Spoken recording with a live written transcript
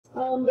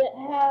that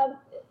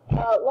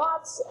have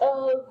lots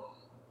of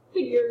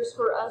figures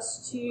for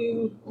us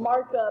to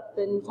mark up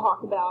and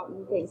talk about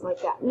and things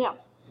like that. Now,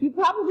 you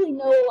probably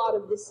know a lot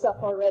of this stuff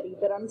already,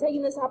 but I'm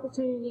taking this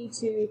opportunity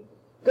to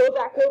go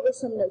back over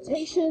some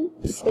notation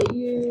that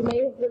you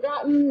may have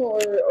forgotten or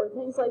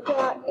things like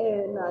that,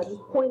 and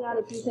just point out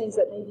a few things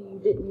that maybe you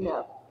didn't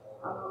know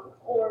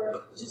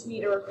or just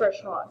need a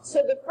refresher on.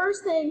 So the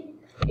first thing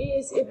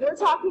is, if we're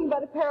talking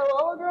about a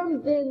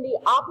parallelogram, then the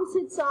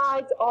opposite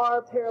sides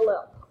are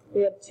parallel.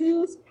 We have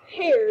two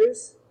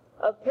pairs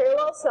of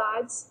parallel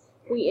sides.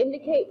 We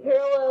indicate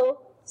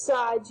parallel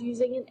sides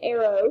using an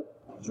arrow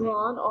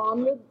drawn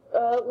on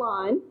the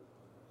line.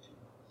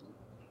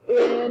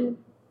 And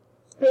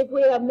if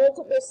we have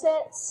multiple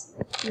sets,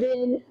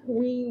 then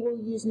we will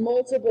use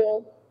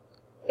multiple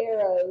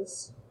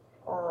arrows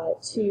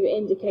to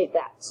indicate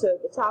that. So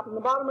the top and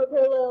the bottom are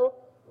parallel,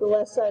 the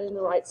left side and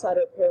the right side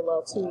are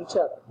parallel to each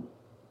other.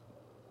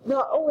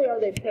 Not only are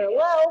they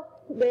parallel,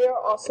 they are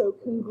also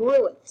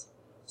congruent.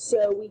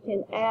 So we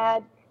can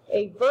add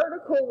a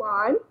vertical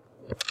line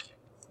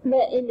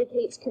that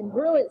indicates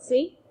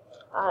congruency.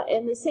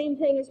 And the same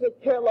thing is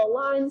with parallel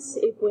lines.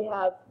 If we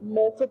have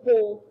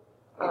multiple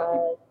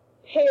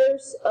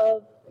pairs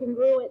of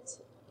congruent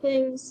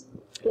things,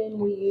 then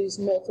we use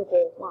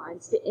multiple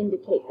lines to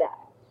indicate that.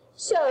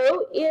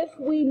 So if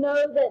we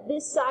know that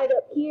this side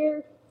up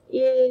here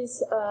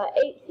is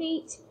 8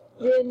 feet,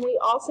 then we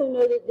also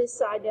know that this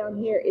side down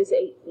here is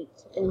 8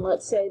 feet. And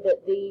let's say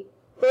that the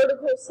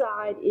vertical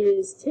side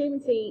is 10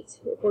 feet.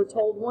 If we're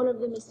told one of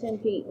them is 10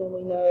 feet, then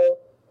we know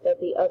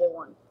that the other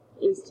one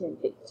is 10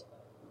 feet.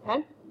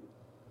 Okay?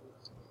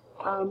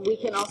 We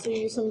can also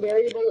use some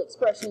variable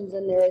expressions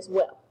in there as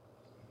well.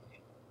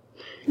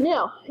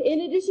 Now,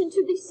 in addition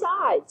to the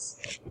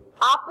sides,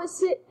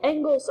 opposite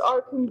angles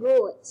are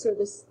congruent. So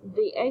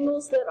the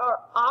angles that are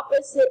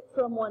opposite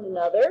from one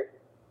another,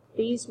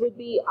 these would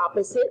be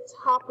opposite,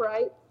 top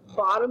right,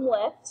 bottom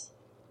left,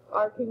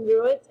 are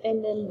congruent,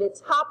 and then the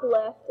top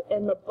left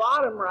and the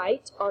bottom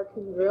right are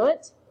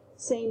congruent.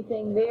 Same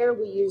thing there,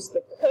 we use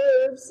the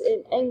curves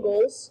and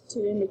angles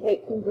to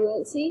indicate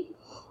congruency.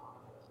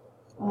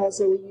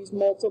 So we use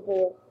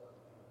multiple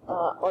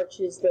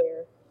arches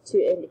there to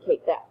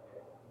indicate that.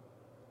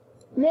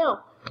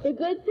 Now, the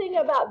good thing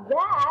about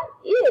that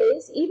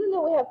is, even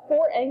though we have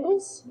 4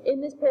 angles in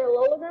this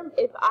parallelogram,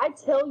 if I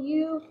tell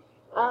you,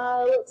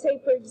 let's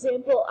say for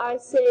example, I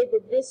say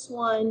that this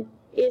one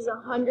is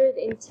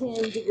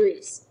 110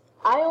 degrees.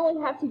 I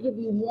only have to give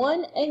you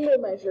one angle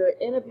measure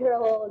in a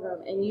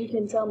parallelogram, and you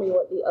can tell me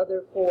what the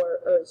other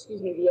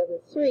the other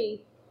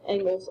 3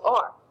 angles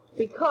are.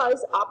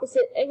 Because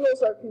opposite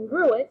angles are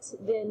congruent,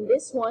 then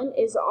this one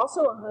is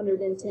also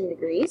 110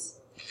 degrees.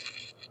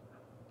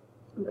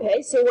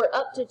 Okay, so we're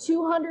up to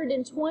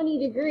 220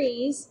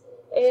 degrees,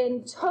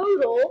 and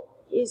total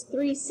is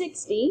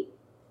 360.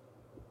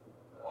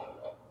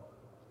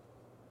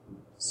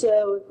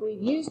 So if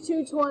we've used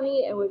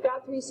 220 and we've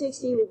got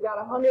 360, we've got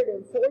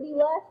 140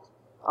 left.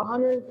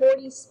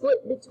 140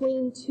 split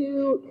between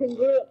 2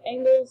 congruent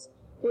angles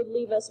would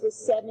leave us with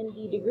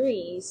 70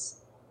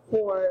 degrees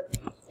for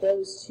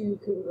those 2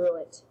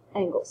 congruent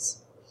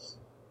angles.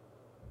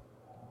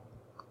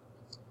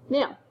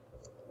 Now,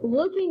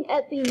 looking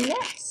at the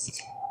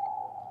next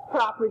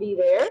property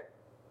there,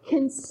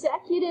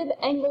 consecutive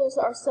angles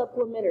are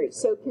supplementary.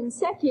 So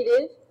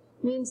consecutive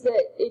means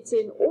that it's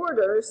in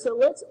order. So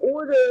let's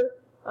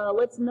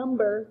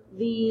number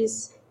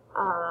these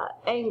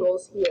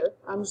angles here.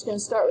 I'm just going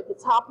to start with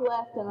the top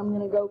left, and I'm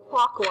going to go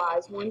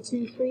clockwise. 1,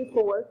 2, 3,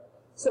 4.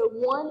 So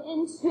 1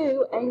 and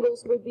 2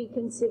 angles would be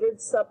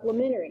considered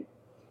supplementary.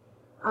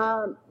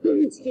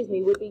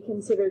 Would be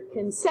considered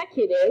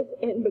consecutive,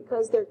 and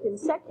because they're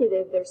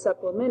consecutive, they're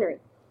supplementary.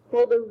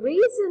 Well, the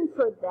reason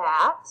for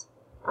that,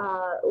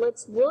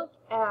 let's look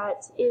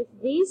at if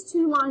these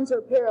 2 lines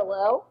are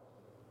parallel,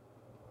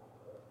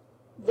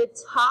 the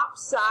top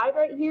side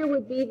right here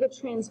would be the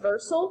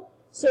transversal.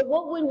 So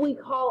what would we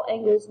call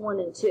angles 1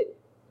 and 2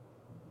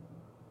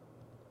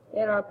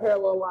 in our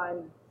parallel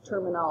line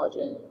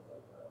terminology?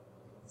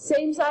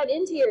 Same side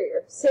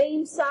interior.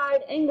 Same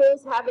side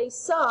angles have a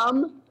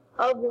sum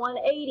of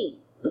 180.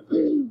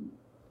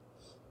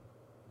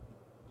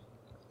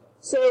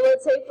 So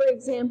let's say, for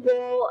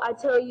example, I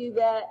tell you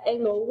that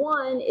angle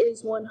 1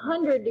 is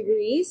 100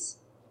 degrees,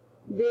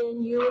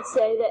 then you would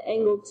say that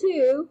angle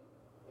 2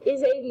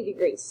 is 80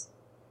 degrees.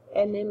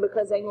 And then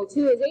because angle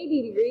 2 is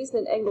 80 degrees,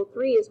 then angle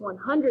 3 is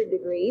 100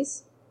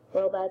 degrees.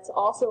 Well, that's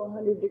also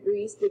 100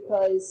 degrees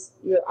because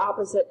your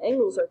opposite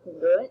angles are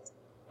congruent.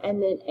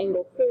 And then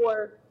angle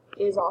 4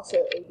 is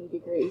also 80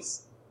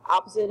 degrees.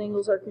 Opposite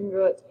angles are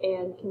congruent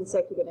and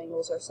consecutive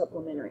angles are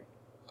supplementary.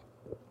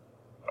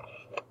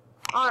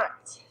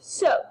 Alright,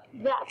 so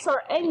that's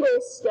our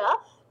angle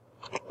stuff.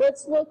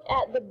 Let's look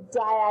at the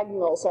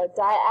diagonals. Our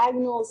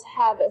diagonals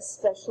have a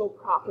special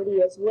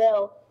property as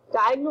well.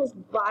 Diagonals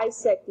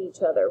bisect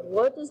each other.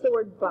 What does the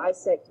word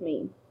bisect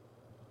mean?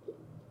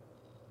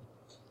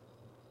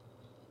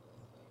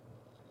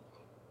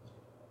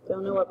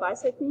 Don't know what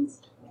bisect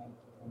means?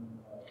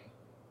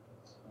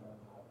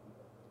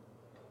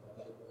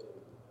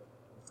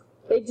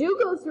 They do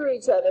go through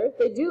each other,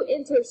 they do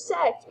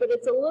intersect, but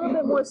it's a little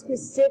bit more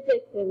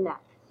specific than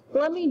that.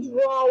 Let me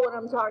draw what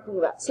I'm talking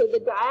about. So the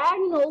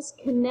diagonals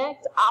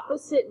connect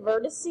opposite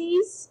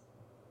vertices.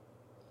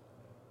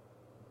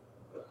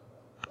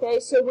 Okay,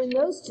 so when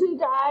those two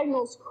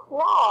diagonals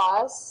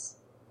cross,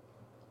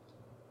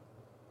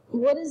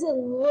 what does it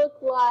look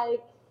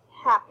like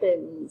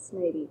happens,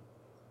 maybe?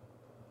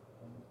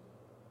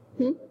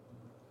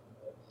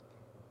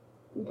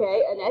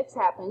 Okay, an X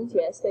happens.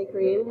 Yes, they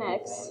create an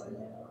X.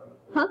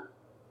 Huh?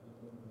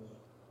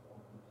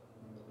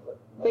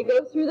 They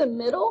go through the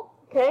middle.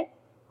 Okay.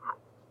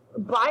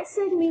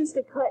 Bisect means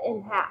to cut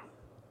in half.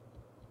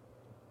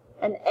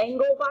 An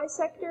angle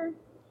bisector.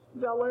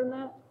 Did y'all learn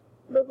that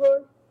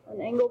before?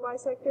 An angle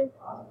bisector?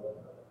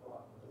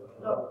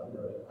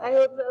 I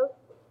hope so.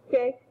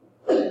 Okay.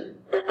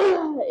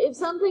 If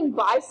something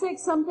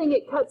bisects something,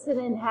 it cuts it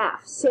in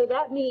half. So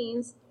that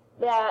means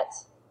that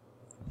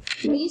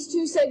these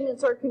two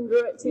segments are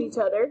congruent to each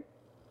other,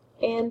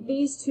 and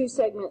these two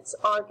segments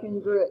are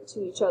congruent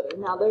to each other.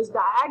 Now, those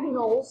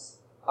diagonals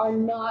are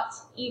not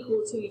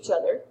equal to each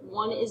other.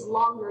 One is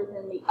longer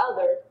than the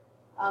other,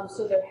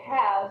 so their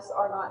halves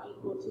are not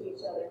equal to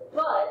each other.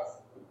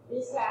 But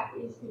this half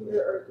is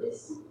congruent, or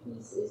this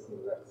piece is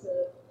congruent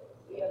to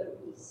the other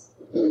piece,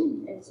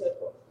 and so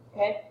forth.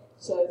 Okay?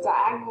 So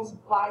diagonals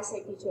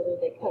bisect each other,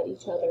 they cut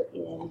each other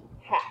in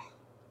half.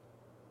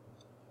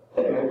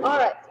 All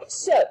right,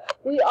 so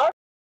we are